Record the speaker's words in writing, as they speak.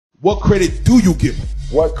What credit do you give him?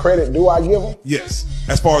 What credit do I give him? Yes,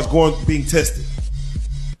 as far as being tested.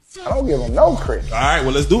 I don't give him no credit. All right,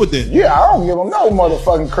 well, let's do it then. Yeah, I don't give him no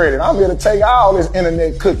motherfucking credit. I'm here to take all his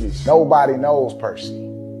internet cookies. Nobody knows Percy.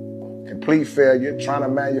 Complete failure, trying to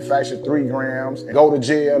manufacture 3 grams, and go to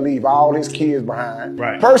jail, leave all his kids behind.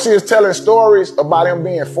 Right. Percy is telling stories about him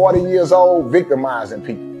being 40 years old, victimizing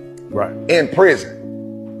people. Right. In prison.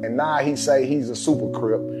 And now he say he's a super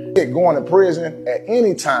Crip. Going to prison at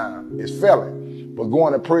any time is felon. But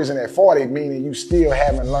going to prison at 40 meaning you still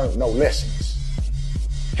haven't learned no lessons.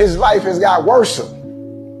 His life has got worse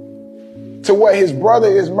to where his brother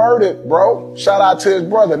is murdered, bro. Shout out to his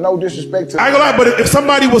brother. No disrespect to I ain't gonna lie, but if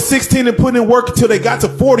somebody was 16 and put in work until they got to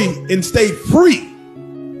 40 and stayed free.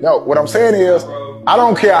 No, what I'm saying is, I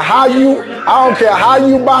don't care how you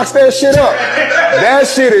box that shit up. That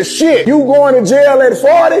shit is shit. You going to jail at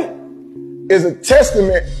 40 is a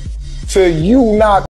testament to you not